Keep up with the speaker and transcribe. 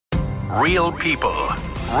Real people,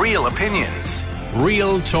 real opinions,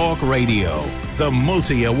 Real Talk Radio. The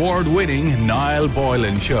multi-award winning Niall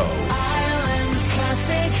Boylan Show. Ireland's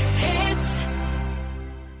classic hits.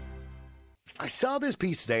 I saw this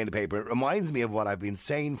piece today in the paper. It reminds me of what I've been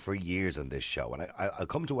saying for years on this show. And I'll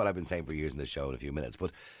come to what I've been saying for years in this show in a few minutes.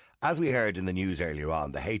 But as we heard in the news earlier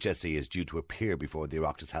on, the HSE is due to appear before the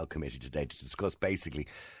Oireachtas Health Committee today to discuss basically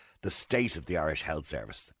the state of the Irish Health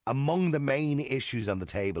Service. Among the main issues on the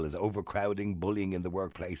table is overcrowding, bullying in the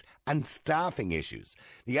workplace and staffing issues.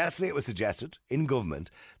 Yesterday it was suggested in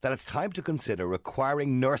government that it's time to consider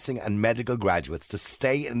requiring nursing and medical graduates to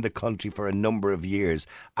stay in the country for a number of years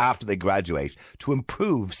after they graduate to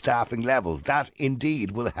improve staffing levels. That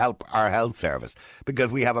indeed will help our health service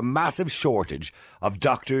because we have a massive shortage of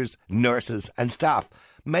doctors, nurses and staff,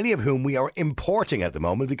 many of whom we are importing at the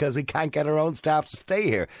moment because we can't get our own staff to stay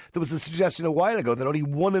here. There was a suggestion a while ago that only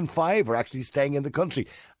 1 in 5 are actually staying in the country.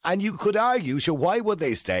 And you could argue, sure, why would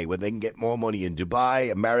they stay when they can get more money in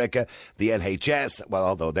Dubai, America, the NHS? Well,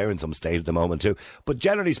 although they're in some state at the moment too. But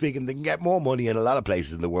generally speaking, they can get more money in a lot of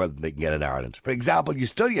places in the world than they can get in Ireland. For example, you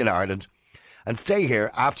study in Ireland and stay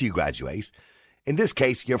here after you graduate. In this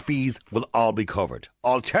case, your fees will all be covered.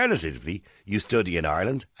 Alternatively, you study in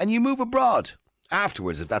Ireland and you move abroad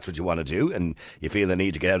afterwards, if that's what you want to do and you feel the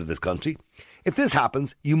need to get out of this country. If this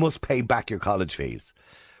happens, you must pay back your college fees.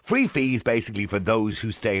 Free fees basically for those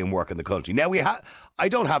who stay and work in the country. Now, I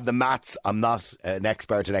don't have the maths. I'm not an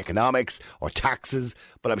expert in economics or taxes,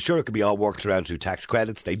 but I'm sure it could be all worked around through tax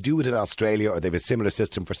credits. They do it in Australia, or they have a similar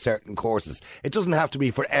system for certain courses. It doesn't have to be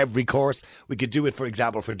for every course. We could do it, for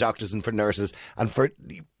example, for doctors and for nurses and for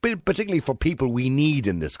particularly for people we need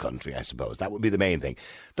in this country, I suppose. That would be the main thing.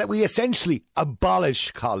 That we essentially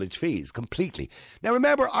abolish college fees completely. Now,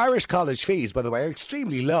 remember, Irish college fees, by the way, are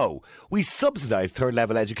extremely low. We subsidise third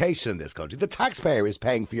level education in this country. The taxpayer is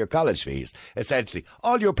paying for your college fees, essentially.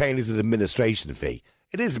 All you're paying is an administration fee.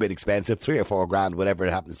 It is a bit expensive, 3 or 4 grand, whatever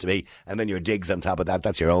it happens to be, and then your digs on top of that,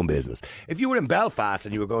 that's your own business. If you were in Belfast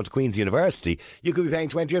and you were going to Queen's University, you could be paying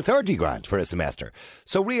 20 or 30 grand for a semester.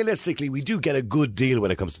 So realistically, we do get a good deal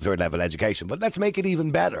when it comes to third level education, but let's make it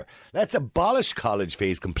even better. Let's abolish college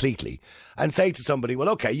fees completely and say to somebody, well,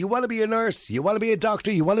 okay, you want to be a nurse, you want to be a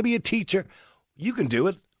doctor, you want to be a teacher, you can do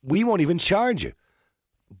it. We won't even charge you.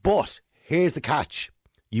 But here's the catch.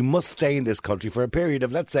 You must stay in this country for a period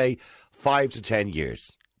of, let's say, 5 to 10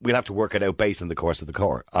 years. We'll have to work it out based on the course of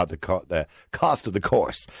the cost of the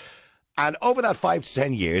course. And over that 5 to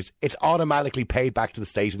 10 years, it's automatically paid back to the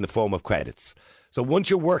state in the form of credits. So once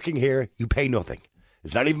you're working here, you pay nothing.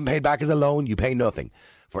 It's not even paid back as a loan, you pay nothing.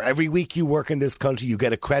 For every week you work in this country, you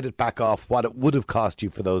get a credit back off what it would have cost you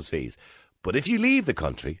for those fees. But if you leave the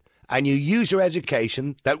country and you use your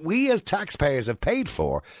education that we as taxpayers have paid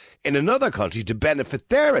for in another country to benefit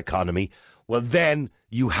their economy, well, then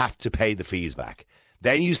you have to pay the fees back.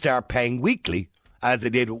 Then you start paying weekly, as they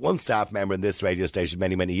did with one staff member in this radio station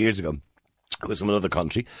many, many years ago, who was from another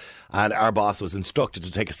country, and our boss was instructed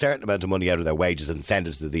to take a certain amount of money out of their wages and send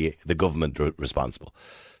it to the government responsible.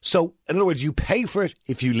 So, in other words, you pay for it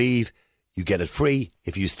if you leave, you get it free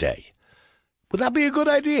if you stay. Would that be a good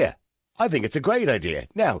idea? I think it's a great idea.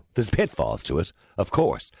 Now, there's pitfalls to it, of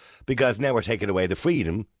course, because now we're taking away the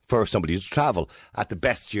freedom for somebody to travel at the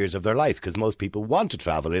best years of their life, because most people want to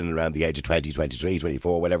travel in and around the age of 20, 23,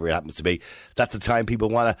 24, whatever it happens to be. That's the time people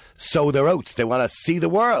want to sow their oats. They want to see the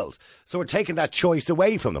world. So we're taking that choice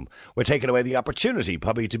away from them. We're taking away the opportunity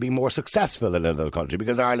probably to be more successful in another country,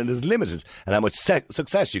 because Ireland is limited in how much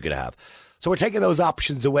success you can have. So we're taking those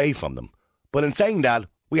options away from them. But in saying that,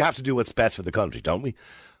 we have to do what's best for the country, don't we?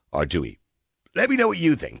 Or do we? Let me know what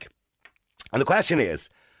you think. And the question is,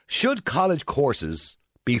 should college courses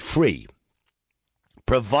be free,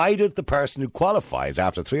 provided the person who qualifies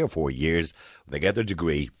after 3 or 4 years, when they get their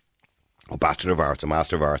degree, or Bachelor of Arts, or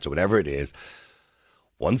Master of Arts, or whatever it is,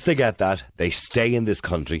 once they get that, they stay in this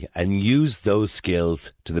country and use those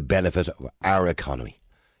skills to the benefit of our economy.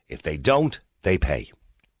 If they don't, they pay.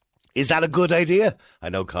 Is that a good idea? I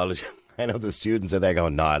know the students are there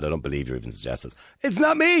going, no, I don't believe you even suggest this. It's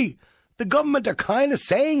not me. The government are kind of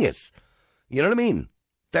saying it. You know what I mean?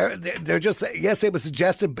 They're just, yes, it was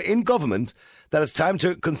suggested in government that it's time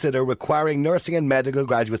to consider requiring nursing and medical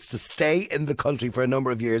graduates to stay in the country for a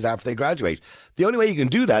number of years after they graduate. The only way you can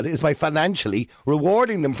do that is by financially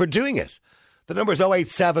rewarding them for doing it. The number is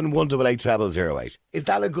 087 188 0008. Is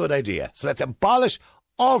that a good idea? So let's abolish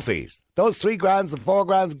all fees. Those 3 grand, the 4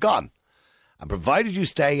 grand's gone. And provided you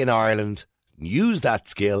stay in Ireland, use that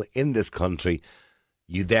skill in this country,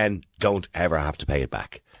 you then don't ever have to pay it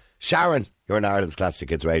back. Sharon, you're in Ireland's Classic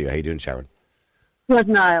Hits Radio. How you doing, Sharon? Good,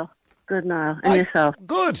 Niall. good, Niall. And yourself?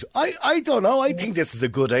 Good. I don't know. I think this is a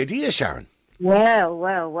good idea, Sharon.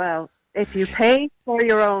 Well. If you pay for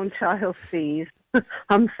your own child's fees,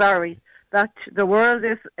 I'm sorry, that the world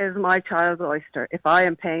is my child's oyster if I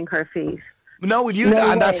am paying her fees. No,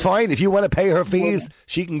 and that's fine. If you want to pay her fees,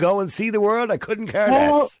 she can go and see the world. I couldn't care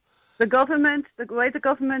less. The way the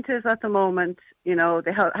government is at the moment, they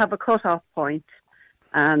have a cut-off point,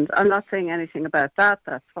 and I'm not saying anything about that.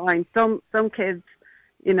 That's fine. Some kids,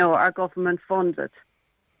 are government funded,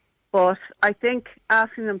 but I think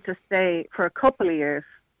asking them to stay for a couple of years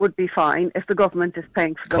would be fine if the government is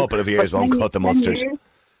paying for them. A couple of years won't cut the mustard.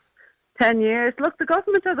 10 years. Look, the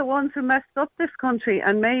government are the ones who messed up this country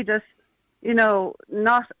and made it,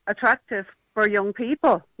 not attractive for young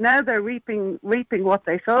people. Now they're reaping what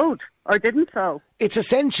they sowed or didn't sow. It's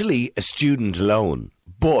essentially a student loan,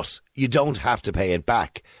 but you don't have to pay it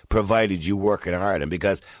back provided you work in Ireland,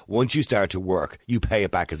 because once you start to work, you pay it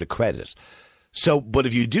back as a credit. So, but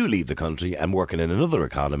if you do leave the country and working in another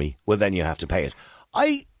economy, well, then you have to pay it.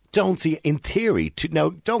 I don't see, in theory, now,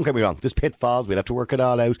 don't get me wrong, there's pitfalls, we'll have to work it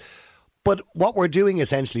all out. But what we're doing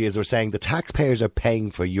essentially is we're saying the taxpayers are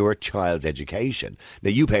paying for your child's education. Now,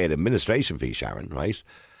 you pay an administration fee, Sharon, right?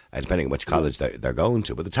 Depending on which college they're going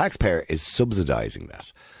to. But the taxpayer is subsidising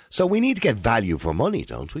that. So we need to get value for money,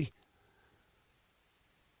 don't we?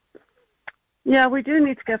 Yeah, we do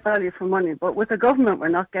need to get value for money. But with the government, we're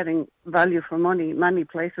not getting value for money many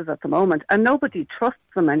places at the moment. And nobody trusts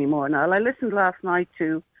them anymore now. I listened last night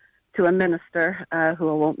to a minister who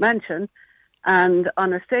I won't mention, and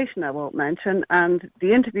on a station I won't mention, and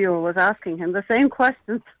the interviewer was asking him the same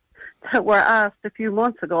questions that were asked a few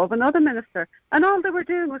months ago of another minister, and all they were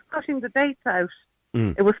doing was cutting the dates out.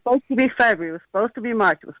 It was supposed to be February, it was supposed to be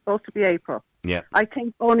March, it was supposed to be April. Yeah. I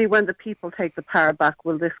think only when the people take the power back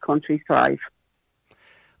will this country thrive.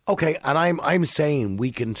 Okay, and I'm saying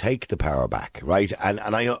we can take the power back, right? And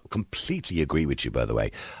I completely agree with you, by the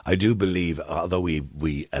way. I do believe, although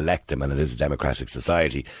we elect them and it is a democratic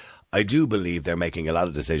society, I do believe they're making a lot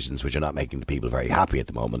of decisions which are not making the people very happy at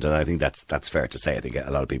the moment. And I think that's fair to say. I think a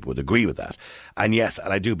lot of people would agree with that. And yes,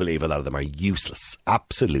 and I do believe a lot of them are useless.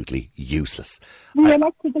 Absolutely useless. We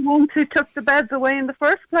elected the ones who took the beds away in the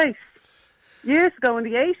first place years ago in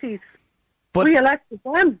the 80s. But we elected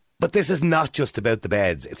them. But this is not just about the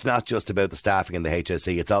beds. It's not just about the staffing in the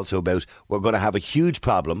HSE. It's also about, we're going to have a huge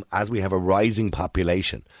problem as we have a rising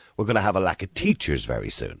population. We're going to have a lack of teachers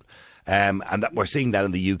very soon. And that we're seeing that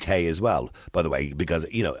in the UK as well, by the way, because,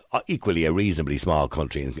 equally a reasonably small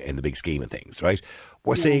country in the big scheme of things, right?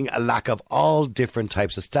 We're seeing a lack of all different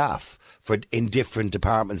types of staff in different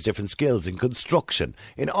departments, different skills, in construction,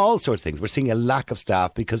 in all sorts of things. We're seeing a lack of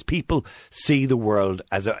staff because people see the world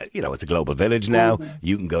as it's a global village now.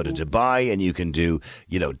 You can go to Dubai and you can do,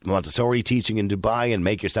 Montessori teaching in Dubai and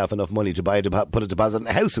make yourself enough money to put a deposit in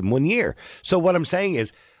a house in 1 year. So what I'm saying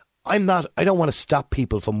is, I don't want to stop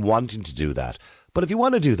people from wanting to do that. But if you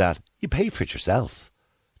want to do that, you pay for it yourself.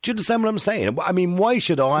 Do you understand what I'm saying? I mean, why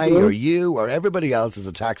should I or you or everybody else as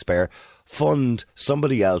a taxpayer fund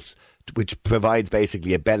somebody else which provides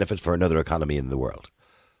basically a benefit for another economy in the world?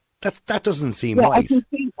 That doesn't seem right.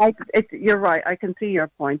 You're right. I can see your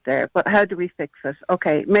point there. But how do we fix it?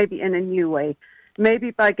 Okay, maybe in a new way.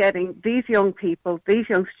 Maybe by getting these young people, these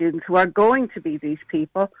young students who are going to be these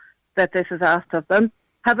people that this is asked of them,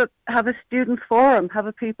 have a student forum, have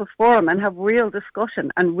a people's forum, and have real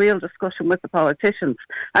discussion with the politicians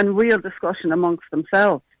and real discussion amongst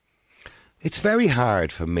themselves. It's very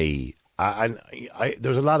hard for me.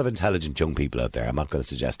 There's a lot of intelligent young people out there. I'm not going to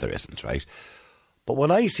suggest there isn't, right? But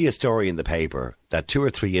when I see a story in the paper that 2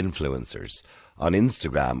 or 3 influencers on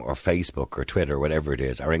Instagram or Facebook or Twitter, whatever it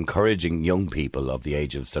is, are encouraging young people of the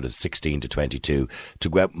age of sort of 16 to 22 to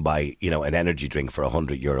go out and buy, an energy drink for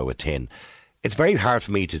 €100 a tin, it's very hard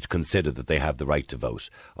for me to consider that they have the right to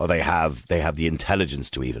vote, or they have the intelligence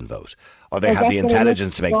to even vote, or they have the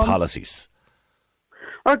intelligence to make policies.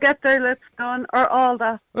 Or get their lips done, or all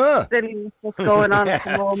that silliness that's going on at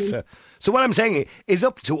the moment. So what I'm saying is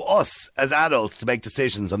up to us as adults to make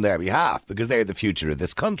decisions on their behalf, because they're the future of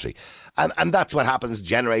this country. And that's what happens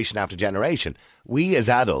generation after generation. We as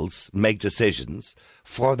adults make decisions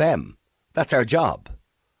for them. That's our job,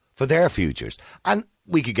 for their futures. And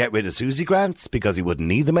we could get rid of Susie Grants because he wouldn't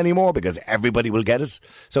need them anymore, because everybody will get it.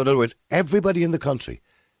 So in other words, everybody in the country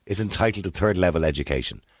is entitled to third level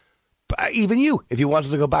education. Even you, if you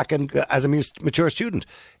wanted to go back and as a mature student,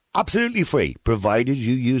 absolutely free, provided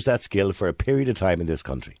you use that skill for a period of time in this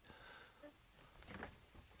country.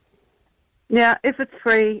 Yeah, if it's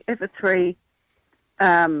free,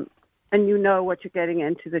 and you know what you're getting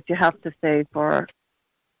into, that you have to stay for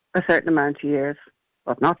a certain amount of years.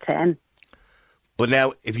 but not 10. But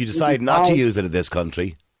now, if you decide not to use it in this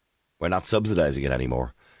country, we're not subsidising it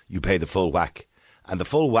anymore. You pay the full whack. And the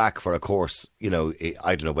full whack for a course, you know,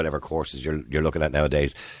 I don't know, whatever courses you're looking at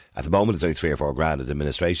nowadays, at the moment it's only 3 or 4 grand as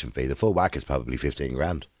administration fee. The full whack is probably 15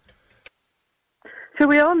 grand. So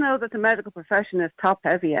we all know that the medical profession is top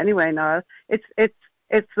heavy anyway, Niall. It's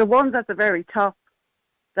the ones at the very top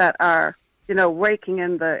that are, you know, raking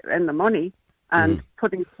in the money and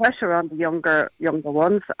putting pressure on the younger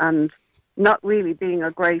ones and not really being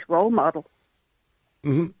a great role model.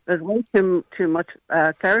 Mm-hmm. There's way too much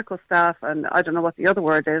clerical staff, and I don't know what the other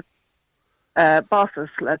word is. Bosses,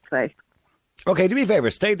 let's say. Okay, do me a favour,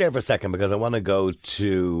 stay there for a second because I want to go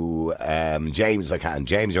to James if I can.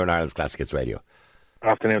 James, you're on Ireland's Classic Hits Radio.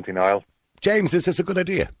 Afternoon to Niall. James, is this a good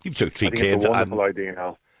idea? You've took 3 kids. It's a wonderful idea,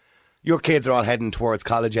 Niall. Your kids are all heading towards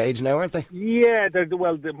college age now, aren't they? Yeah,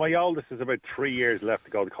 my oldest is about 3 years left to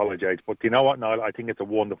go to college age. But you know what, Niall? I think it's a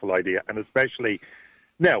wonderful idea. And especially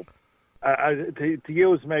now, to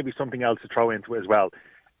use maybe something else to throw into it as well.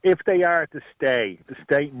 If they are to stay, the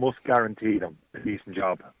state must guarantee them a decent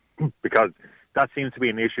job. Because that seems to be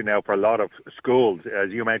an issue now for a lot of schools. As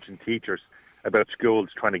you mentioned, teachers, about schools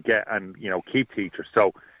trying to get and, you know, keep teachers.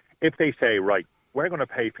 So if they say, right, we're going to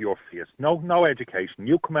pay for your fees, no education,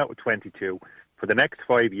 you come out with 22, for the next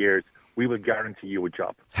 5 years, we will guarantee you a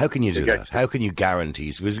job. How can you do that? How can you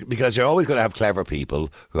guarantee? Because you're always going to have clever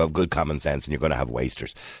people who have good common sense and you're going to have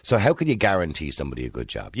wasters. So how can you guarantee somebody a good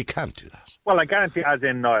job? You can't do that. Well, I guarantee as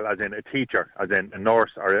in a teacher, as in a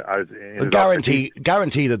nurse, or as in...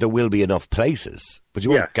 Guarantee that there will be enough places, but you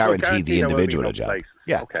won't guarantee the individual a job. Places.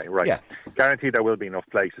 Yeah. Okay, right. Yeah. Guarantee there will be enough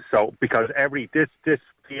places. So, because this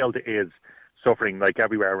field is suffering, like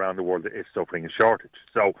everywhere around the world, is suffering a shortage.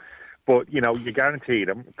 So... But, you know, you guarantee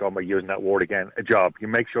them, going by using that word again, a job. You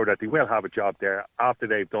make sure that they will have a job there after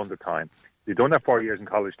they've done the time. They've done their 4 years in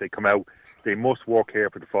college, they come out, they must work here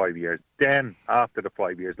for the 5 years. Then, after the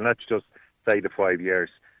 5 years, and let's just say the 5 years,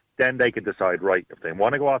 then they can decide, right, if they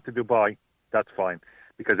want to go off to Dubai, that's fine.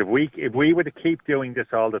 Because if we were to keep doing this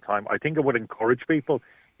all the time, I think it would encourage people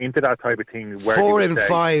into that type of thing. Where 4 in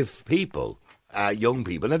 5 people... young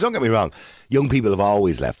people. Now, don't get me wrong, young people have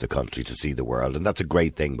always left the country to see the world, and that's a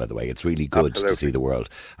great thing, by the way. It's really good to see the world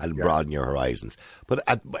and broaden your horizons. But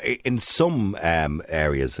in some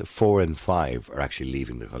areas, 4 in 5 are actually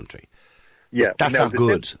leaving the country. Yeah, that's not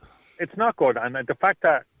good. It's not good, and the fact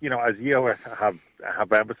that, you know, as you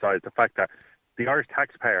have emphasised, the fact that the Irish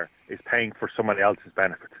taxpayer is paying for someone else's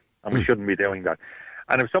benefit, and we shouldn't be doing that.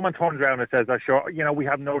 And if someone turns around and says, oh, sure, you know, we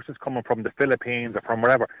have nurses coming from the Philippines or from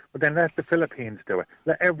wherever, but then let the Philippines do it.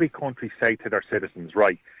 Let every country say to their citizens,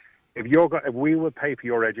 right, if we will pay for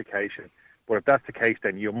your education, but if that's the case,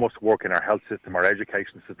 then you must work in our health system, our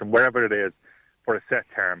education system, wherever it is, for a set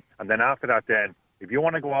term. And then after that, then, if you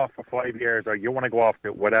want to go off for 5 years or you want to go off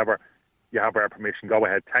to whatever, you have our permission, go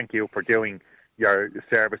ahead. Thank you for doing your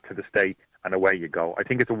service to the state, and away you go. I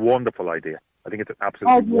think it's a wonderful idea. I think it's an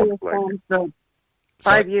absolutely wonderful idea.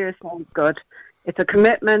 5 years sounds good. It's a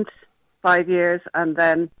commitment, 5 years, and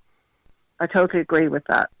then I totally agree with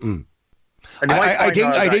that. Mm. I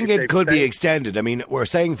think it could be extended. I mean, we're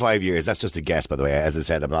saying 5 years. That's just a guess, by the way. As I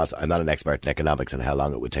said, I'm not an expert in economics and how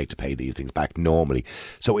long it would take to pay these things back normally.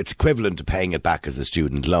 So it's equivalent to paying it back as a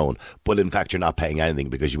student loan. But in fact, you're not paying anything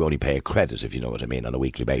because you only pay a credit, if you know what I mean, on a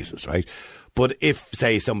weekly basis, right? But if,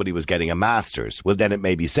 say, somebody was getting a master's, well, then it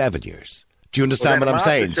may be 7 years. Do you understand what I'm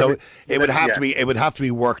saying? So it would have to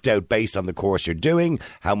be worked out based on the course you're doing,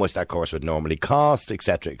 how much that course would normally cost,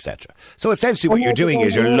 etc., etc. So essentially, what you're doing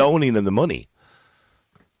is you're loaning them the money,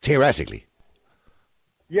 theoretically.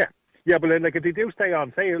 Yeah, but like if they do stay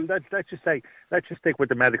on, say let's just stick with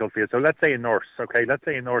the medical field. So let's say a nurse, okay, let's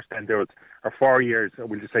say a nurse then does her 4 years.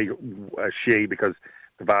 We'll just say she, because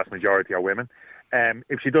the vast majority are women.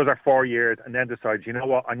 If she does her 4 years and then decides, you know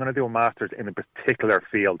what, I'm going to do a master's in a particular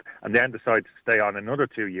field, and then decides to stay on another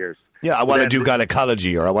 2 years. Yeah, I want to do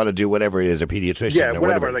gynecology, or I want to do whatever it is, or paediatrician. Yeah, or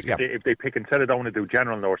whatever. Like if they pick, instead of going to do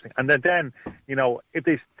general nursing, and then you know, if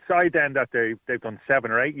they decide then that they've done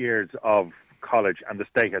 7 or 8 years of college and the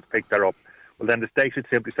state has picked that up, well then the state should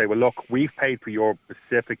simply say, well look, we've paid for your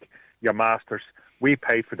master's, we've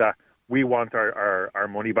paid for that, we want our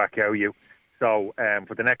money back out of you. So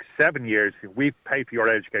for the next 7 years, we've paid for your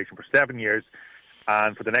education for 7 years,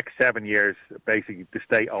 and for the next 7 years, basically the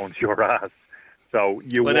state owns your ass. So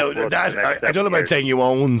you. Well, I don't know about saying you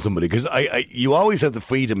own somebody, because you always have the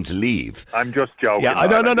freedom to leave. I'm just joking. Yeah, I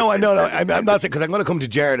know. I'm not, because I'm going to come to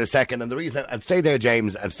Ger in a second, and the reason, and stay there,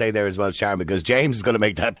 James, and stay there as well, Sharon, because James is going to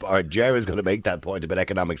make that, or Ger is going to make that point about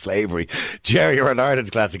economic slavery. Ger, you're on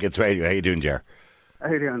Ireland's Classic Hits Radio. How you doing, Ger? How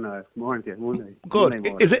are you doing now? Morning to you. Monday Good.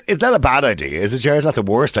 morning. Is that a bad idea? Is it, Jared? It's not the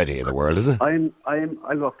worst idea in the world, is it? I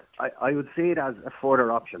would see it as a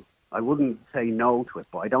further option. I wouldn't say no to it,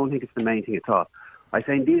 but I don't think it's the main thing at all. I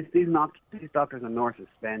think these doctors and nurses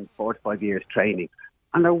spend 4 to 5 years training,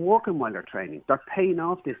 and they're working while they're training. They're paying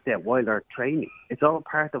off this debt while they're training. It's all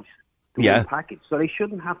part of the one package. So they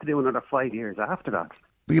shouldn't have to do another 5 years after that.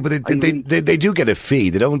 Yeah, but they do get a fee.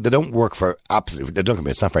 They don't work for absolutely.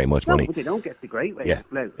 It's not very much money. But they don't get the great wage. Yeah,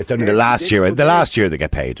 it's only the last year. The last year they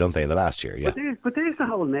get paid, don't they? The last year, yeah. But there's the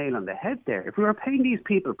whole nail on the head there. If we were paying these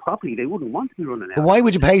people properly, they wouldn't want to be running out. But why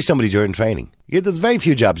would you pay somebody during training? There's very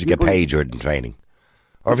few jobs you get paid during training.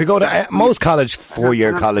 Or if you go to most college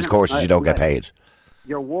 4-year college courses, you don't get paid.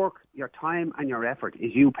 Your work, your time, and your effort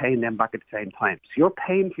is you paying them back at the same time. So you're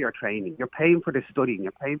paying for your training, you're paying for the studying,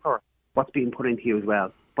 you're paying for what's being put into you as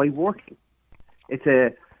well by working. It's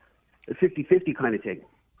a 50-50 kind of thing.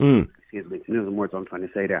 Excuse me, those are the words I'm trying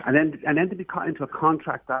to say there. And then to be caught into a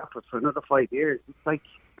contract afterwards for another 5 years, it's like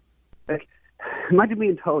imagine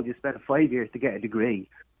being told you spent 5 years to get a degree,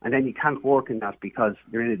 and then you can't work in that because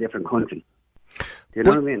you're in a different country. You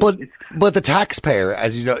know what I mean? But the taxpayer,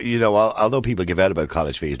 as you know, although people give out about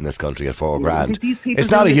college fees in this country at $4,000,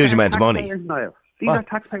 it's not a huge amount of money. These are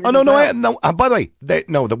taxpayers. Oh no! By the way,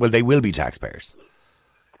 they will be taxpayers.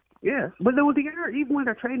 Yeah, but they are, even when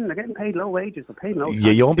they're training, they're getting paid low wages. They're paying low.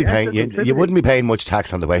 Yeah, you won't be paying. You wouldn't be paying much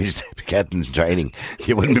tax on the wages to get in training.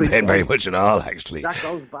 You wouldn't be paying very much at all, actually. That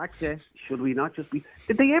goes back to, should we not just be?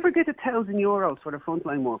 Did they ever get €1,000 for the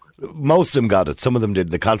frontline workers? Most of them got it. Some of them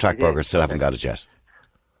did. The contract workers still haven't got it yet.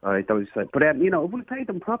 All right, that was said. But if we paid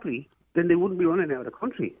them properly, then they wouldn't be running out of the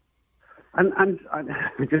country. And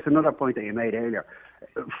just another point that you made earlier: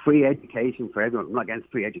 free education for everyone. I'm not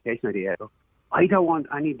against free education idea. I don't want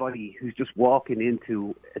anybody who's just walking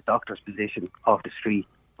into a doctor's position off the street.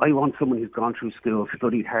 I want someone who's gone through school,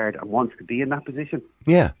 studied hard, and wants to be in that position.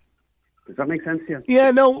 Yeah. Does that make sense to you?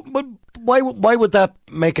 Yeah, no, but why would that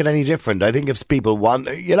make it any different? I think if people want,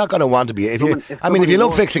 you're not going to want to be. If you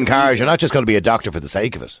love fixing cars, you're not just going to be a doctor for the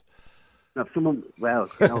sake of it. Now, if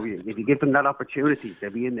you give them that opportunity,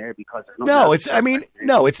 they'll be in there because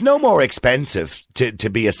it's no more expensive to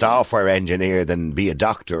be a software engineer than be a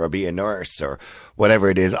doctor or be a nurse or whatever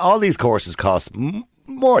it is. All these courses cost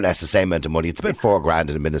more or less the same amount of money. It's about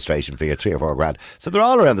 $4,000 in administration fee, or $3,000 or $4,000. So they're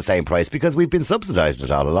all around the same price because we've been subsidising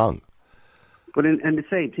it all along. But in the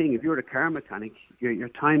same thing, if you're a car mechanic, your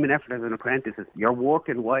time and effort as an apprentice, you're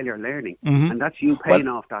working while you're learning, and that's you paying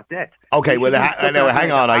off that debt. Okay, well,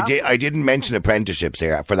 hang on. I didn't mention apprenticeships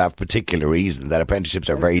here for that particular reason, that apprenticeships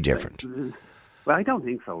are very different. Well, I don't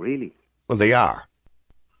think so, really. Well, they are.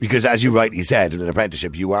 Because as you rightly said, in an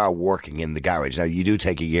apprenticeship, you are working in the garage. Now, you do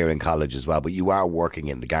take a year in college as well, but you are working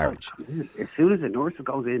in the garage. As soon as a nurse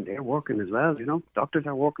goes in, they're working as well, Doctors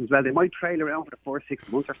are working as well. They might trail around for the first 6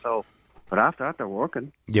 months or so, but after that, they're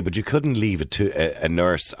working. Yeah, but you couldn't leave it to a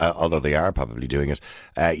nurse, although they are probably doing it,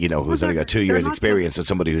 who's only got 2 years' experience with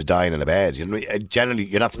somebody who's dying in a bed. Generally,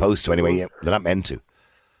 you're not supposed to anyway. They're not meant to.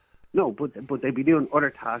 No, but they'd be doing other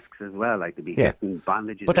tasks as well, like they'd be getting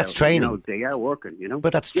bandages. But that's training. They are working,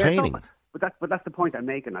 But that's training. But that's the point I'm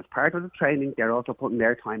making. As part of the training, they're also putting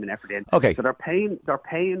their time and effort in. Okay. So they're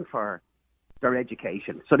paying for their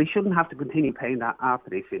education, so they shouldn't have to continue paying that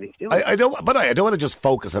after they finish doing it. I don't want to just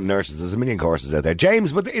focus on nurses. There's a million courses out there,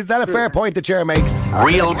 James. But is that a fair point the chair makes?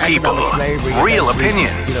 Real people, real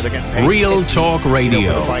opinions, Real Talk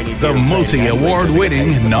Radio, the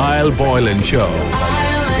multi-award-winning Niall Boylan Show.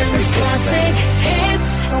 Ireland's classic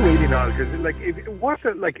hits. No, really not. Because what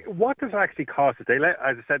does it actually cost a day?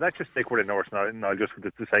 As I said, let's just stick with a nurse now, just for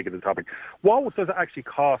the sake of the topic. What does it actually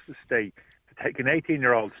cost a day to take an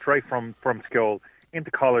 18-year-old straight from school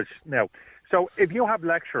into college now? So if you have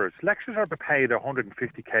lecturers are paid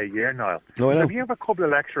 $150,000 a year now. No, I know. So if you have a couple of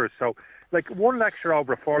lecturers, so like one lecturer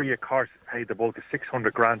over a 4-year course paid the bulk of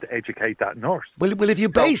 $600,000 to educate that nurse. Well, if you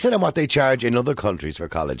base it on what they charge in other countries for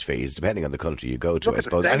college fees, depending on the country you go to, I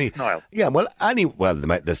suppose. The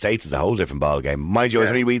States is a whole different ballgame. Mind you, I was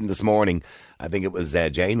only reading this morning, I think it was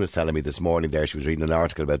Jane was telling me this morning there, she was reading an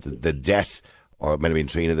article about the debt, or it might have been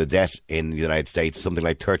Trina, the debt in the United States, something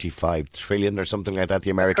like 35 trillion or something like that,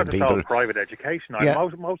 the American people. It's all private education. Yeah.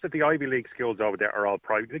 Most of the Ivy League schools over there are all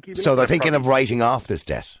private. So they're thinking of writing off this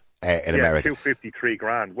debt in America.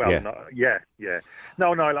 $253,000. Well,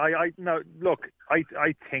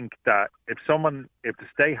 I think that if the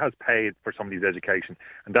state has paid for somebody's education,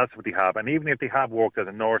 and that's what they have, and even if they have worked as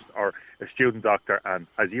a nurse or a student doctor, and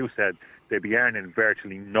as you said, they'd be earning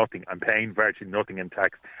virtually nothing and paying virtually nothing in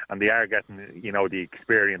tax, and they are getting, the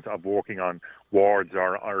experience of working on wards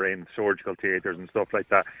or in surgical theatres and stuff like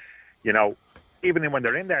that, even when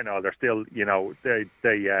they're in there now, they're still, they're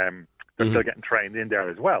still getting trained in there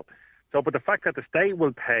as well. So, but the fact that the state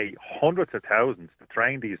will pay hundreds of thousands to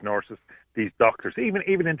train these nurses, these doctors,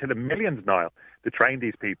 even into the millions, Niall, to train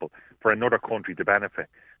these people for another country to benefit.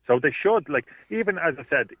 So they should, even as I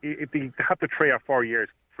said, if they have the 3 or 4 years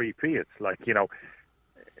free periods,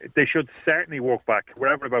 they should certainly walk back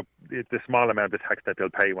wherever about the small amount of tax that they'll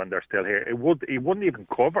pay when they're still here. It wouldn't even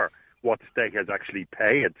cover what the state has actually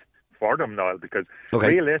paid for them, Niall, because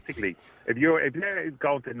realistically, if you're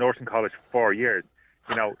going to nursing college for 4 years,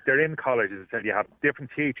 they're in colleges and you have different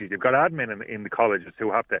teachers. You've got admin in the colleges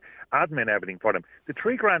who have to admin everything for them. The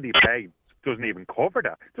 $3,000 you pay doesn't even cover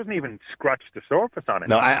that. It doesn't even scratch the surface on it.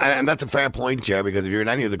 No, and that's a fair point, Ger, because if you're in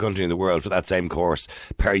any other country in the world for that same course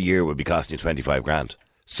per year would be costing you $25,000.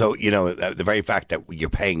 So, the very fact that you're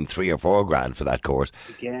paying $3,000 or $4,000 for that course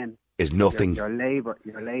again is nothing. Your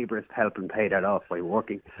labour is helping pay that off by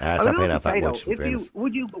working. It's not paying off that much.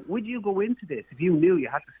 Would you go into this if you knew you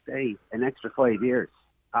had to stay an extra 5 years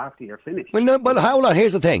after you're finished? Well, no, but hold on.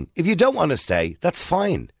 Here's the thing: if you don't want to stay, that's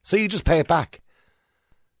fine. So you just pay it back.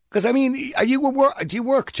 Because do you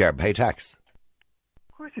work, Ger? Pay tax?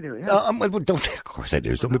 Of course you do. Yeah. Don't say. Of course I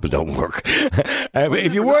do. Some people don't work.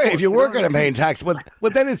 If you work and are paying tax, well,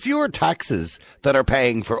 then it's your taxes that are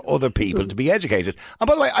paying for other people to be educated. And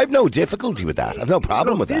by the way, I've no difficulty with that. I've no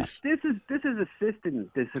problem with that. This is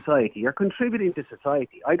assisting the society. You're contributing to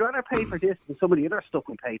society. I'd rather pay for this than somebody other stuck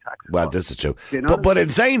and pay taxes. Well, this is true. But in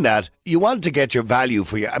saying that, you want to get your value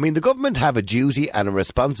for your. I mean, the government have a duty and a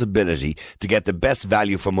responsibility to get the best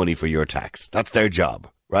value for money for your tax. That's their job.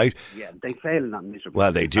 Right? Yeah, they fail in that miserably.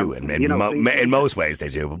 Well, they do. In most ways, they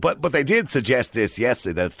do. But they did suggest this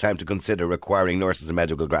yesterday, that it's time to consider requiring nurses and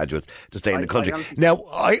medical graduates to stay in the country. Now,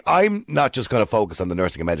 I'm not just going to focus on the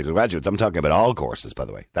nursing and medical graduates. I'm talking about all courses, by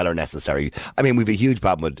the way, that are necessary. I mean, we've a huge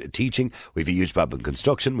problem with teaching. We've a huge problem in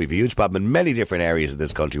construction. We've a huge problem in many different areas of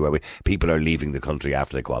this country where people are leaving the country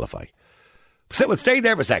after they qualify. So we'll stay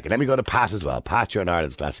there for a second. Let me go to Pat as well. Pat, you're on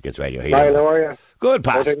Ireland's Classic Hits Radio. Hi, how are you? Good,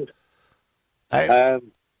 Pat.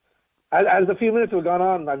 As a few minutes have gone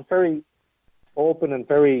on, I'm very open and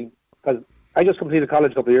because I just completed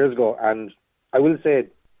college a couple of years ago, and I will say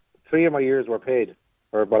 3 of my years were paid,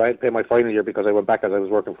 but I had to pay my final year because I went back as I was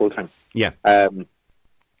working full time. Yeah. The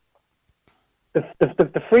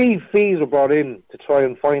free fees were brought in to try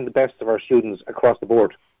and find the best of our students across the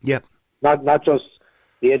board. Yeah. Not just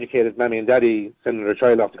the educated mammy and daddy sending their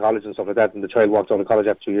child off to college and stuff like that, and the child walks out of college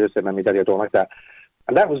after 2 years saying, "Mammy and daddy, I don't like that."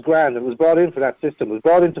 And that was grand. It was brought in for that system. It was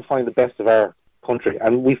brought in to find the best of our country.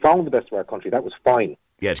 And we found the best of our country. That was fine.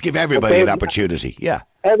 Yeah, to give everybody an opportunity. Yeah.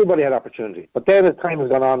 Everybody had opportunity. But then as time has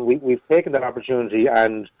gone on, we've taken that opportunity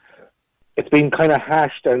and it's been kind of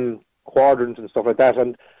hashed and quadrants and stuff like that.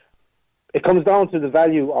 And it comes down to the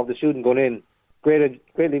value of the student going in. Great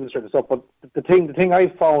leaving cert and stuff. But the thing I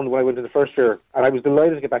found when I went into the first year, and I was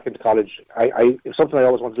delighted to get back into college, it's something I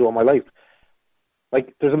always wanted to do all my life.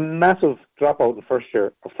 There's a massive dropout in first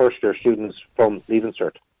year students from leaving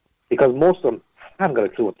cert because most of them haven't got a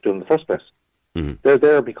clue what to do in the first place. Mm-hmm. They're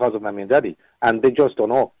there because of mammy and daddy, and they just don't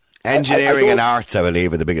know. Engineering and arts, I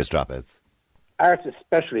believe, are the biggest dropouts. Arts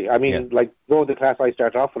especially. I mean, go to the class I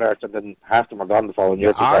started off with arts, and then half of them are gone the following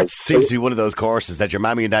year. Arts seems to be one of those courses that your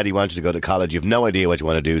mammy and daddy want you to go to college. You have no idea what you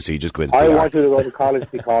want to do, so you just go into I the wanted to go to college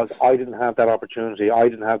because I didn't have that opportunity. I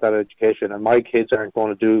didn't have that education, and my kids aren't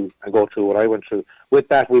going to go through what I went through. With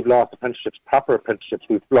that, we've lost apprenticeships, proper apprenticeships.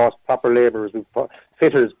 We've lost proper labourers,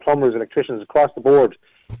 fitters, plumbers, electricians across the board.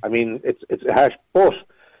 I mean, it's harsh. But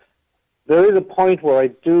there is a point where I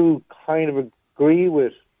do kind of agree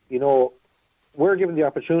with, we're given the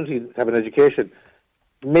opportunity to have an education.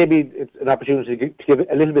 Maybe it's an opportunity to give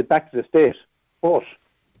a little bit back to the state. But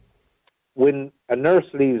when a nurse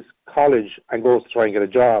leaves college and goes to try and get a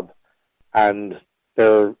job and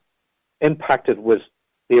they're impacted with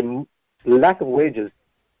the lack of wages,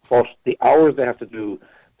 but the hours they have to do,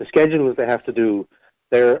 the schedules they have to do,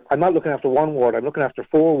 I'm not looking after one ward, I'm looking after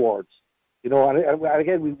 4 wards. And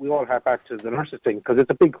again, we all hark back to the nurses thing because it's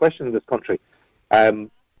a big question in this country.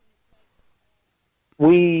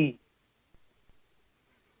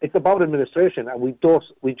 It's about administration, and we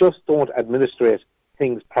just don't administrate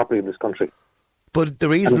things properly in this country. But the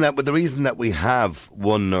reason that we have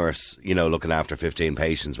one nurse, looking after 15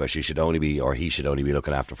 patients, where she should only be, or he should only be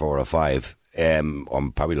looking after 4 or 5, I'm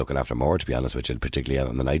probably looking after more, to be honest with you, particularly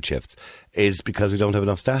on the night shifts, is because we don't have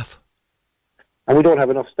enough staff. And we don't have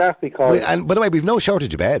enough staff because... And by the way, we've no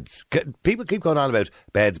shortage of beds. People keep going on about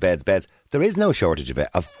beds. There is no shortage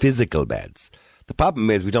of physical beds. The problem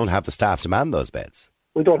is we don't have the staff to man those beds.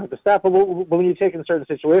 We don't have the staff. But when you take in certain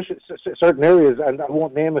situations, certain areas, and I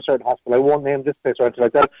won't name a certain hospital, I won't name this place or anything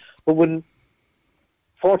like that, but when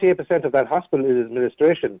 48% of that hospital is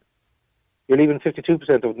administration, you're leaving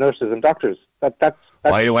 52% of nurses and doctors. That's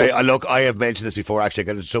by the way, look, I have mentioned this before. Actually, I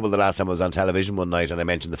got into trouble the last time I was on television one night, and I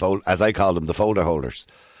mentioned as I call them, the folder holders.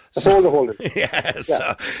 Folder holders. Yes. Yeah.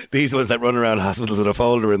 So these ones that run around hospitals with a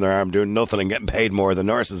folder in their arm doing nothing and getting paid more than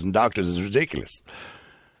nurses and doctors is ridiculous.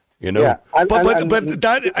 You know, yeah, but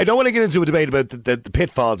that, I don't want to get into a debate about the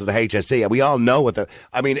pitfalls of the HSE. We all know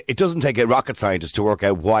it doesn't take a rocket scientist to work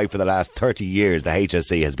out why for the last 30 years the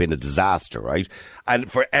HSE has been a disaster, right?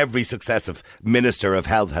 And for every successive Minister of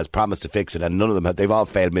Health has promised to fix it, and none of them they've all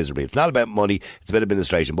failed miserably. It's not about money, it's about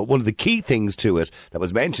administration. But one of the key things to it that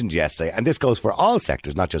was mentioned yesterday, and this goes for all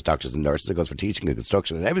sectors, not just doctors and nurses, it goes for teaching and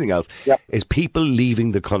construction and everything else, is people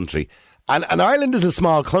leaving the country. And Ireland is a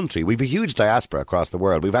small country. We've a huge diaspora across the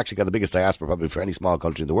world. We've actually got the biggest diaspora probably for any small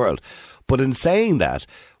country in the world. But in saying that,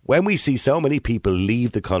 when we see so many people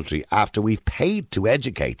leave the country after we've paid to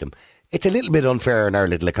educate them, it's a little bit unfair in our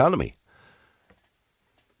little economy.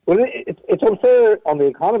 Well, it's unfair on the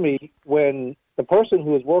economy when the person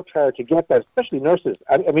who has worked hard to get that, especially nurses.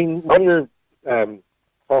 I mean, when your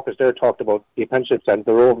talkers there talked about the apprenticeships and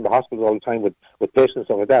they're over in the hospitals all the time with patients and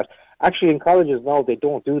stuff like that. Actually, in colleges now, they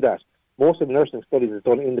don't do that. Most of the nursing studies is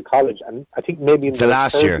done in the college, and I think maybe in the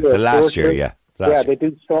last year, they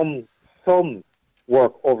do some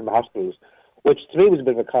work over in the hospitals, which to me was a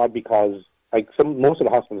bit of a cod because most of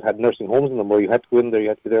the hospitals had nursing homes in them where you had to go in there, you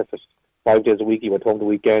had to be there for 5 days a week, you went home the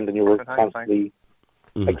weekend, and you were constantly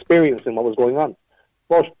experiencing what was going on.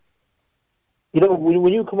 But you know,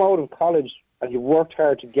 when you come out of college and you've worked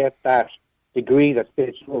hard to get that degree that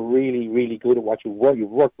states you are really, really good at what you've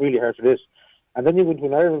worked really hard for this. And then you go into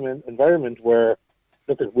an environment where,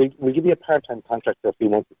 look, we'll give you a part-time contract for a few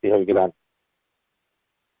months to see how you get on.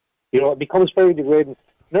 You know, it becomes very degrading.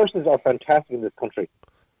 Nurses are fantastic in this country,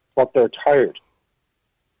 but they're tired.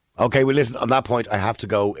 Okay, well, listen, on that point, I have to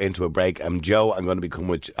go into a break. Joe,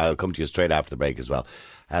 I'll come to you straight after the break as well.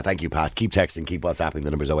 Thank you, Pat. Keep texting, keep WhatsApping.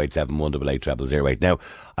 The number's 0871 88 0008. Now,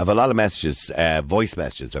 I have a lot of messages, voice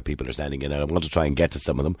messages that people are sending in, and I want to try and get to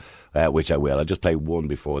some of them, which I will. I'll just play one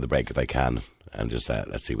before the break if I can, and just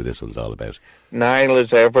let's see what this one's all about. Niall,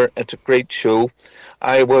 as ever, it's a great show.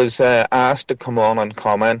 I was asked to come on and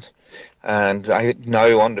comment, and I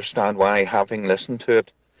now understand why, having listened to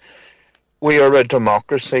it. We are a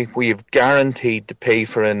democracy. We have guaranteed to pay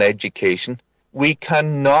for an education. We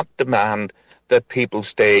cannot demand that people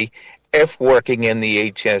stay if working in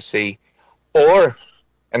the HSE or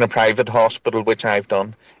in a private hospital, which I've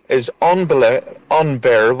done, is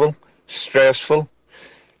unbearable, stressful.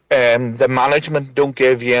 The management don't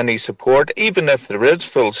give you any support, even if there is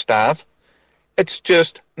full staff. It's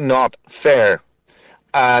just not fair.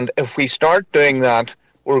 And if we start doing that,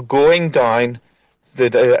 we're going down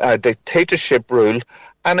the dictatorship rule.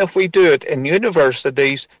 And if we do it in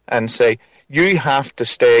universities and say, you have to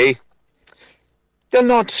stay, they'll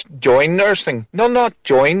not join nursing. They'll not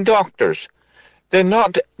join doctors. They'll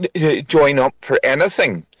not join up for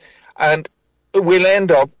anything. And we'll end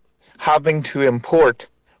up having to import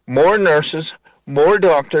more nurses, more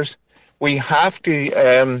doctors. We have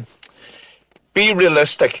to be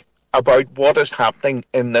realistic about what is happening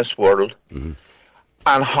in this world and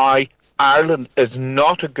how Ireland is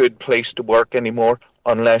not a good place to work anymore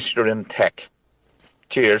unless you're in tech.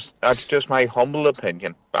 Cheers. That's just my humble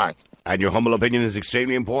opinion. Bye. And your humble opinion is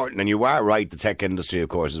extremely important, and you are right. The tech industry, of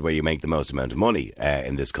course, is where you make the most amount of money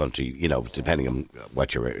in this country. You know, depending on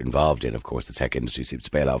what you're involved in, of course, the tech industry seems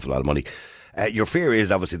to pay an awful lot of money. Your fear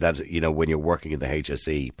is obviously that, you know, when you're working in the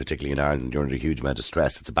HSE, particularly in Ireland, you're under a huge amount of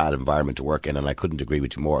stress. It's a bad environment to work in, and I couldn't agree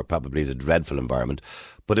with you more. It probably is a dreadful environment.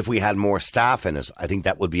 But if we had more staff in it, I think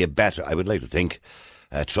that would be I would like to think,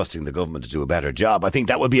 trusting the government to do a better job, I think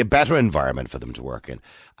that would be a better environment for them to work in.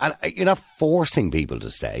 And you're not forcing people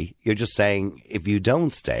to stay. You're just saying, if you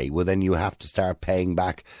don't stay, well, then you have to start paying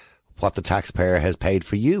back what the taxpayer has paid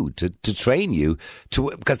for you to train you,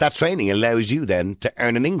 because that training allows you then to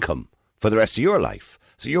earn an income for the rest of your life.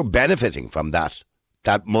 So you're benefiting from that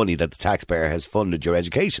money that the taxpayer has funded your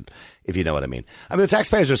education, if you know what I mean. I mean, the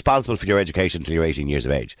taxpayer is responsible for your education until you're 18 years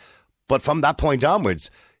of age. But from that point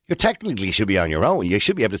onwards, you technically should be on your own. You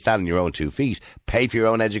should be able to stand on your own 2 feet, pay for your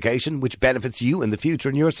own education, which benefits you in the future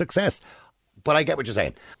and your success. But I get what you're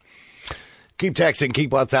saying. Keep texting,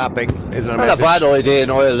 keep WhatsApping. Isn't it a message? Not a bad idea,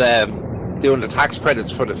 Noel, doing the tax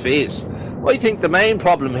credits for the fees. I think the main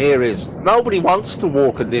problem here is nobody wants to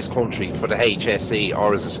work in this country for the HSE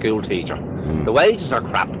or as a school teacher. The wages are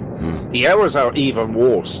crap. The hours are even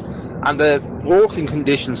worse. And the working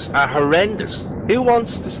conditions are horrendous. Who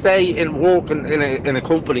wants to stay and work in a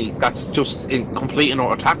company that's just in complete and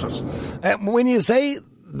utter tatters? When you say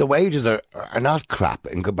the wages are not crap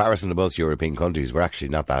in comparison to most European countries, we're actually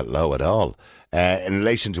not that low at all. In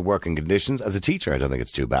relation to working conditions, as a teacher, I don't think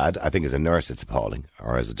it's too bad. I think as a nurse, it's appalling,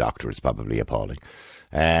 or as a doctor, it's probably appalling.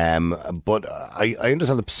 But I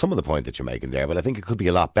understand some of the point that you're making there, but I think it could be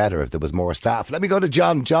a lot better if there was more staff. Let me go to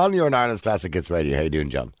John. John, you're on Ireland's Classic Hits Radio. How you doing,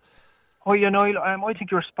 John? Oh, you know, I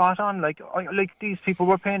think you're spot on. Like these people,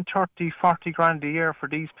 we're paying 30, 40 grand a year for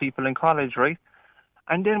these people in college, right?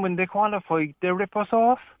 And then when they qualify, they rip us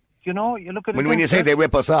off. You know, you look at when you say they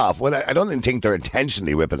rip us off, well, I don't think they're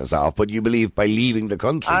intentionally ripping us off, but you believe by leaving the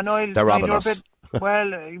country, they're robbing us. Well,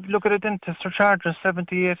 look at a dentist, they're charging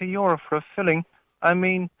 70, 80 euro for a filling. I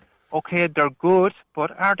mean, okay, they're good,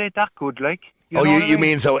 but are they that good, like? You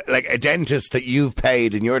mean so, like a dentist that you've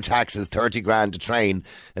paid in your taxes 30 grand to train,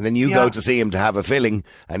 and then you go to see him to have a filling,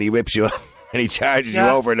 and he rips you up, and he charges you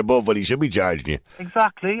over and above what he should be charging you.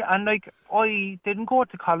 Exactly, and like, I didn't go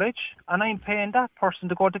to college, and I'm paying that person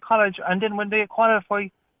to go to college, and then when they qualify,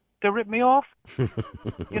 they rip me off.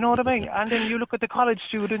 You know what I mean? And then you look at the college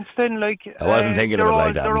students, then like... I wasn't thinking of it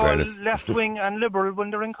like that, in fairness. They're all left-wing and liberal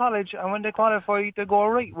when they're in college, and when they qualify, they go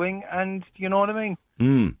right-wing, and you know what I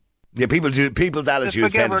mean? Yeah, people's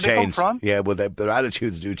attitudes tend to change. Yeah, well, their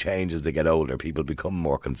attitudes do change as they get older. People become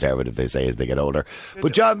more conservative, they say, as they get older.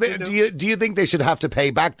 But John, do you think they should have to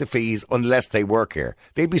pay back the fees unless they work here?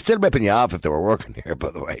 They'd be still ripping you off if they were working here,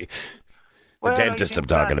 by the way. The dentist I'm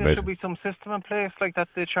talking about. There should be some system in place like that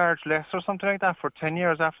they charge less or something like that for 10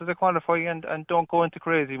 years after they qualify and don't go into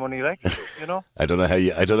crazy money, like, you know. I don't know how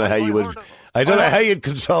you'd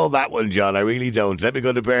control that one, John. I really don't. Let me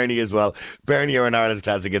go to Bernie as well. Bernie, you're on Ireland's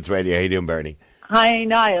Classic Hits Radio. How you doing, Bernie? Hi,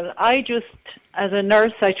 Niall. As a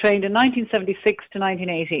nurse, I trained in 1976 to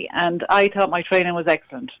 1980, and I thought my training was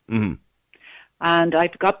excellent. Mm-hmm. And I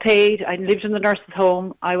got paid. I lived in the nurse's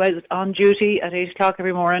home. I was on duty at 8 o'clock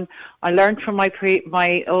every morning. I learned from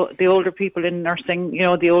the older people in nursing, you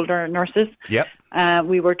know, the older nurses. Yep.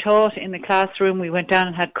 We were taught in the classroom. We went down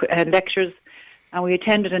and had lectures, and we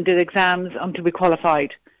attended and did exams until we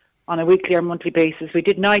qualified on a weekly or monthly basis. We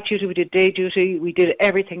did night duty. We did day duty. We did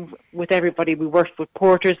everything with everybody. We worked with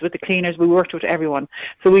porters, with the cleaners. We worked with everyone.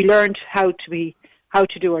 So we learned how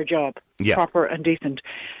to do our job proper and decent.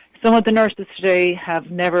 Some of the nurses today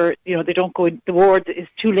have never, you know, they don't go in the wards. It's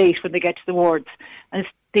too late when they get to the wards. And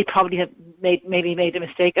they probably have maybe made a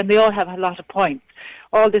mistake. And they all have a lot of points.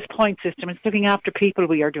 All this point system, it's looking after people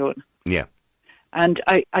we are doing. Yeah. And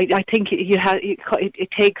I think it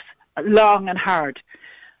takes long and hard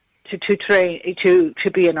to train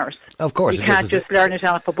to be a nurse. Of course, you can't just learn it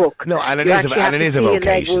off a book. No, and it is a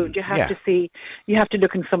vocation. You have to see. You have to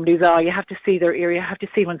look in somebody's eye. You have to see their ear. You have to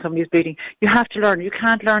see when somebody's bleeding. You have to learn. You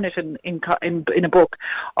can't learn it in a book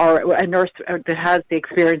or a nurse that has the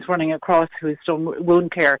experience running across who has done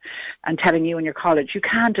wound care and telling you in your college. You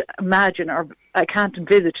can't imagine, or I can't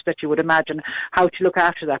envisage that you would imagine how to look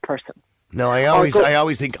after that person. No, I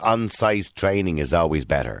always think on-site training is always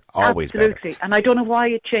better. Absolutely. And I don't know why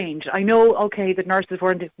it changed. I know, okay, the nurses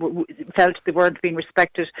felt they weren't being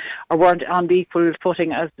respected or weren't on the equal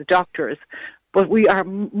footing as the doctors, but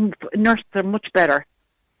nurses are much better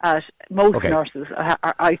at most nurses.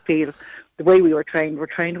 I feel the way we were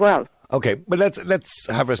trained well. Okay, but let's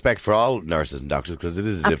have respect for all nurses and doctors because it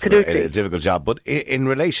is a difficult job. But in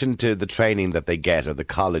relation to the training that they get or the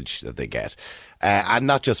college that they get, and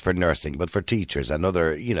not just for nursing, but for teachers and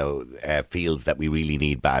other fields that we really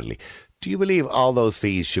need badly, do you believe all those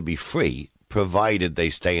fees should be free, provided they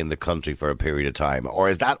stay in the country for a period of time, or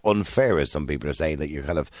is that unfair? As some people are saying that you're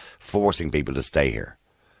kind of forcing people to stay here.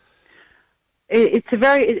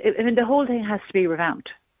 The whole thing has to be revamped.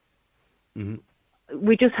 Mm-hmm.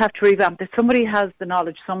 We just have to revamp it. Somebody has the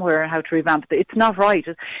knowledge somewhere on how to revamp it. It's not right.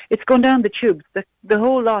 It's going down the tubes. The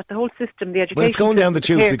whole system, the education. Well, it's going down the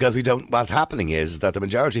tubes because we don't. What's happening is that the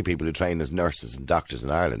majority of people who train as nurses and doctors in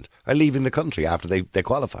Ireland are leaving the country after they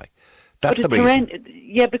qualify. That's the reason.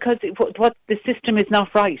 Yeah, because what the system is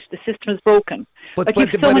not right. The system is broken. But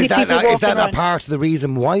is that not part of the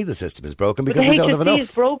reason why the system is broken? Because we don't have enough. The HSE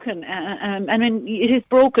is broken. I mean, it is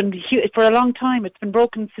broken for a long time. It's been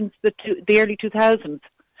broken since the early 2000s.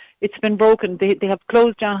 It's been broken. They have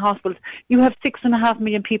closed down hospitals. You have 6.5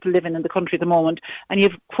 million people living in the country at the moment, and you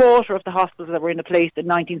have a quarter of the hospitals that were in place in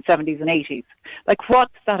the 1970s and 80s. Like,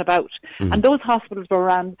 what's that about? Mm-hmm. And those hospitals were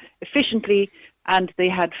run efficiently. And they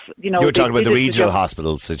had, You're talking about the regional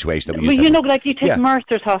hospital situation that we used to like you take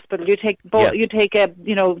Mercer's Hospital, you take the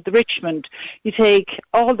Richmond, you take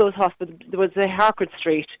all those hospitals. There was a Harcourt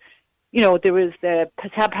Street, You know, there was the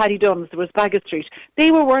Paddy Dunn's, there was Bagot Street.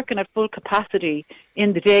 They were working at full capacity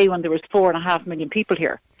in the day when there was 4.5 million people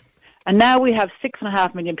here. And now we have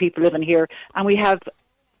 6.5 million people living here, and we have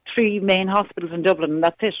 3 main hospitals in Dublin, and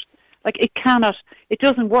that's it. Like, it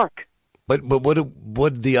doesn't work. But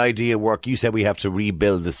would the idea work? You said we have to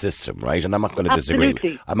rebuild the system, right? And I'm not going to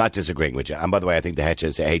disagree. I'm not disagreeing with you. And by the way, I think the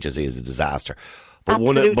HSE is a disaster. But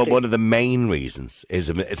one of the main reasons is,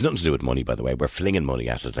 it's nothing to do with money, by the way. We're flinging money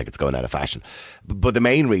at it like it's going out of fashion. But the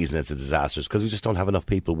main reason it's a disaster is because we just don't have enough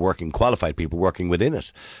people qualified people working within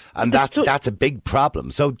it. And that's a big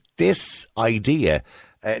problem. So this idea,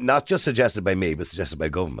 not just suggested by me, but suggested by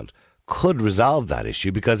government, could resolve that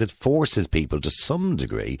issue because it forces people to some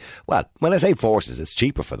degree. Well, when I say forces, it's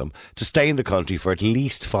cheaper for them to stay in the country for at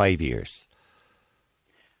least 5 years.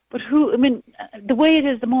 But the way it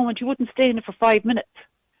is at the moment, you wouldn't stay in it for 5 minutes.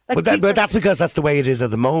 But that's because that's the way it is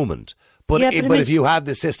at the moment. But if you had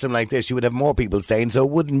the system like this, you would have more people staying, so it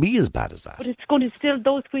wouldn't be as bad as that. But it's going to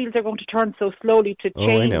those wheels are going to turn so slowly to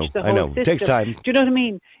change the whole system. It takes time. Do you know what I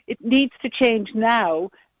mean? It needs to change now.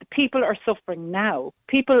 The people are suffering now.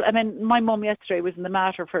 My mum yesterday was in the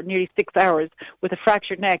Mater for nearly 6 hours with a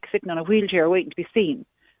fractured neck, sitting on a wheelchair waiting to be seen.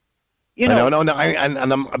 You know?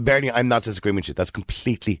 I'm not disagreeing with you. That's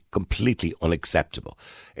completely unacceptable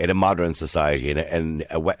in a modern society, in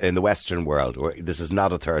the Western world, where this is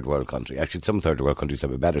not a third world country. Actually, some third world countries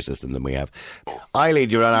have a better system than we have. Eileen,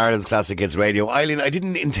 you're on Ireland's Classic Hits Radio. Eileen, I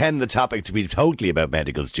didn't intend the topic to be totally about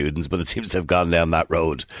medical students, but it seems to have gone down that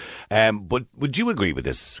road. But would you agree with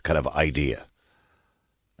this kind of idea?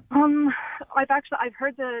 I've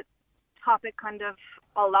heard the topic kind of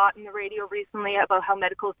a lot in the radio recently about how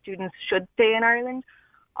medical students should stay in Ireland,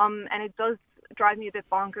 and it does drive me a bit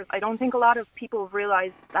bonkers. I don't think a lot of people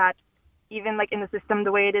realise that even like in the system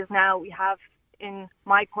the way it is now, we have in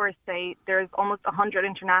my course, say, there's almost 100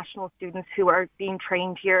 international students who are being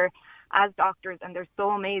trained here as doctors, and they're so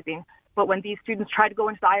amazing. But when these students try to go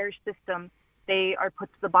into the Irish system, they are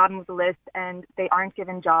put to the bottom of the list and they aren't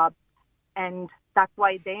given jobs, and that's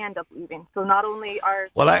why they end up leaving. So not only are...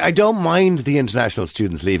 Well, I don't mind the international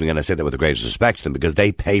students leaving, and I say that with the greatest respect to them, because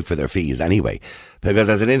they pay for their fees anyway. Because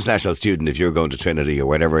as an international student, if you're going to Trinity or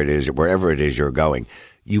wherever it is you're going,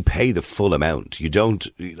 you pay the full amount. You don't,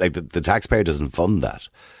 like the taxpayer doesn't fund that.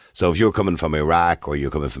 So if you're coming from Iraq or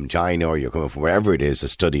you're coming from China or you're coming from wherever it is to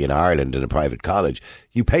study in Ireland in a private college,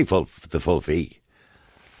 you pay the full fee.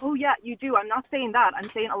 Oh, yeah, you do. I'm not saying that. I'm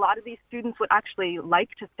saying a lot of these students would actually like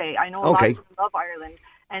to stay. I know a lot of them love Ireland,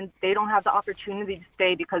 and they don't have the opportunity to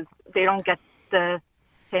stay because they don't get the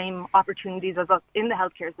same opportunities as us in the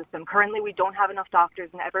healthcare system. Currently, we don't have enough doctors,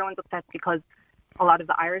 and everyone's upset because a lot of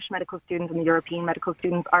the Irish medical students and the European medical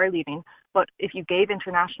students are leaving. But if you gave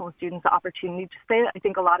international students the opportunity to stay, I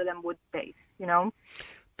think a lot of them would stay, you know?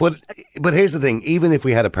 But here's the thing, even if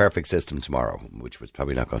we had a perfect system tomorrow, which was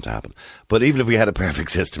probably not going to happen, but even if we had a perfect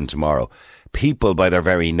system tomorrow, people by their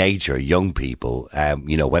very nature, young people,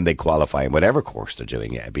 when they qualify in whatever course they're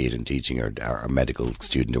doing, be it in teaching or medical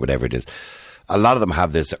student or whatever it is, a lot of them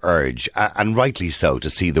have this urge, and rightly so, to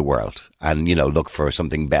see the world and, look for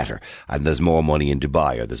something better. And there's more money in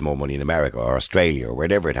Dubai, or there's more money in America or Australia or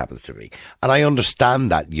wherever it happens to be. And I understand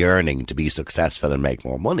that yearning to be successful and make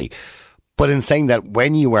more money. But in saying that,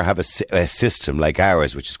 when you have a system like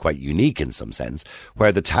ours, which is quite unique in some sense,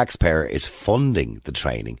 where the taxpayer is funding the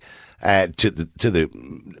training the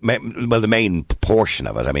main portion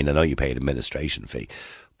of it. I mean, I know you pay an administration fee,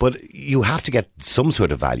 but you have to get some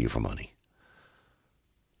sort of value for money.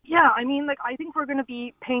 Yeah, I mean, I think we're going to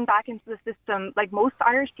be paying back into the system. Like, most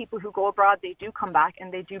Irish people who go abroad, they do come back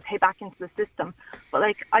and they do pay back into the system.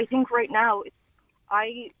 But, I think right now,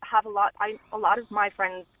 I have a lot of my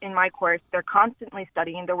friends in my course, they're constantly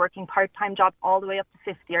studying. They're working part-time jobs all the way up to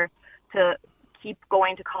fifth year to keep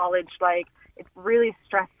going to college. It's really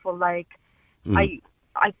stressful. I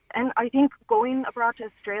think going abroad to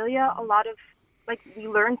Australia, a lot of, we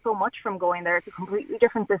learn so much from going there. It's a completely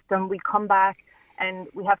different system. We come back and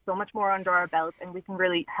we have so much more under our belt, and we can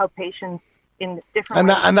really help patients in different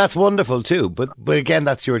ways. And that's wonderful too, but again,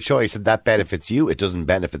 that's your choice, and that benefits you. It doesn't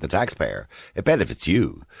benefit the taxpayer. It benefits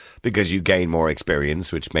you because you gain more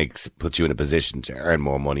experience, which puts you in a position to earn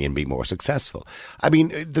more money and be more successful. I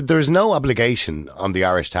mean, there's no obligation on the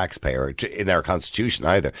Irish taxpayer in our constitution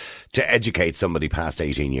either to educate somebody past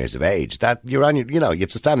 18 years of age. That you're on you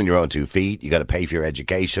have to stand on your own 2 feet. You got to pay for your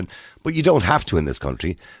education, but you don't have to in this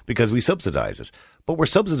country because we subsidise it. But we're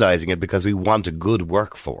subsidising it because we want a good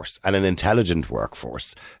workforce and an intelligent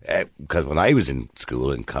workforce. Because when I was in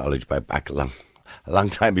school and college, back a long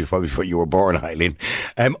time before you were born, Eileen,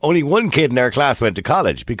 only one kid in our class went to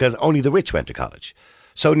college because only the rich went to college.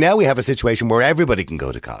 So now we have a situation where everybody can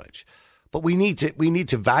go to college. But we need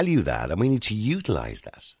to value that, and we need to utilise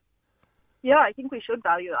that. Yeah, I think we should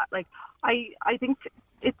value that. Like, I think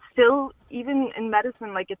it's still, even in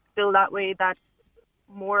medicine, like, it's still that way, that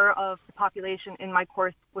more of the population in my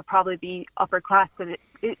course would probably be upper class, but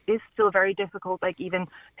it is still very difficult, like, even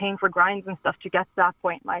paying for grinds and stuff to get to that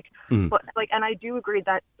point. Like, but like, and I do agree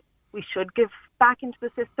that we should give back into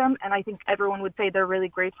the system, and I think everyone would say they're really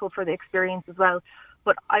grateful for the experience as well.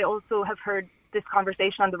 But I also have heard this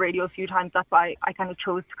conversation on the radio a few times. That's why I kind of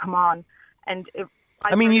chose to come on. And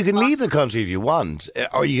I mean, you can leave the country if you want,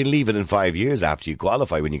 or you can leave it in 5 years after you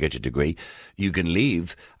qualify when you get your degree. You can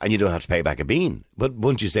leave and you don't have to pay back a bean. But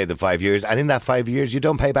once you say the 5 years, and in that 5 years, you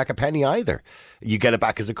don't pay back a penny either. You get it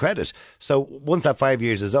back as a credit. So once that 5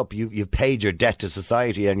 years is up, you've paid your debt to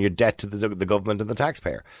society and your debt to the government and the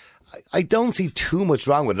taxpayer. I don't see too much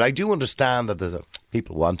wrong with it. I do understand that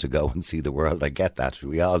people want to go and see the world. I get that.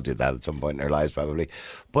 We all did that at some point in our lives, probably.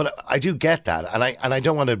 But I do get that, and I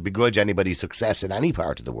don't want to begrudge anybody's success in any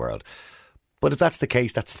part of the world. But if that's the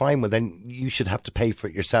case, that's fine. Well, then you should have to pay for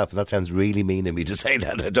it yourself. And that sounds really mean of me to say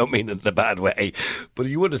that. I don't mean it in a bad way. But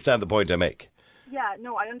you understand the point I make. Yeah,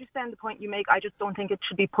 no, I understand the point you make. I just don't think it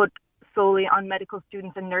should be put solely on medical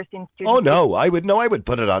students and nursing students. Oh, no, I would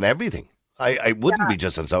put it on everything. I wouldn't be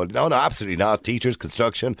just on so. No, absolutely not. Teachers,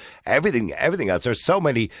 construction, everything else. There's so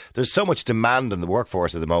much demand in the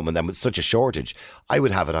workforce at the moment, and with such a shortage, I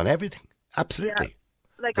would have it on everything. Absolutely.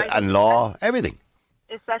 Yeah. Like, and law, everything.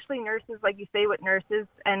 Especially nurses, like you say, with nurses.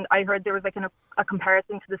 And I heard there was like a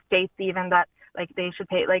comparison to the States even, that like they should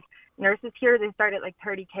pay, like nurses here, they start at like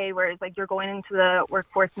 30K, whereas like you're going into the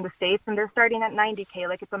workforce in the States and they're starting at 90K.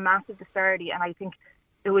 Like, it's a massive disparity. And I think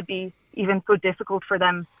it would be even so difficult for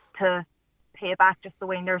them to pay it back just the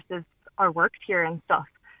way nurses are worked here and stuff.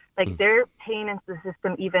 Like, they're paying into the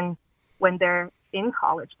system even when they're in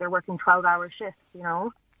college. They're working 12-hour shifts, you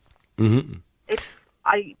know? Mm-hmm.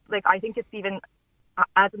 I think it's even,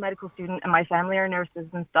 as a medical student, and my family are nurses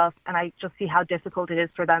and stuff, and I just see how difficult it is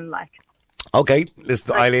for them, like. Okay,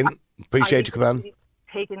 listen, Eileen, appreciate you coming on.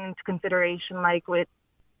 Taken into consideration, like, with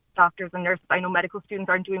doctors and nurses. I know medical students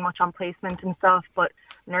aren't doing much on placement and stuff, but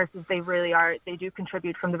nurses, they really are. They do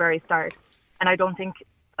contribute from the very start. And I don't think,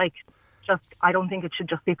 it should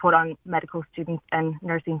just be put on medical students and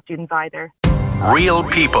nursing students either. Real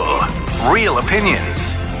people, real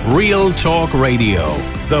opinions. Real Talk Radio,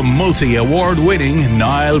 the multi-award winning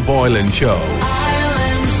Niall Boylan Show.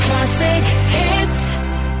 Ireland's classic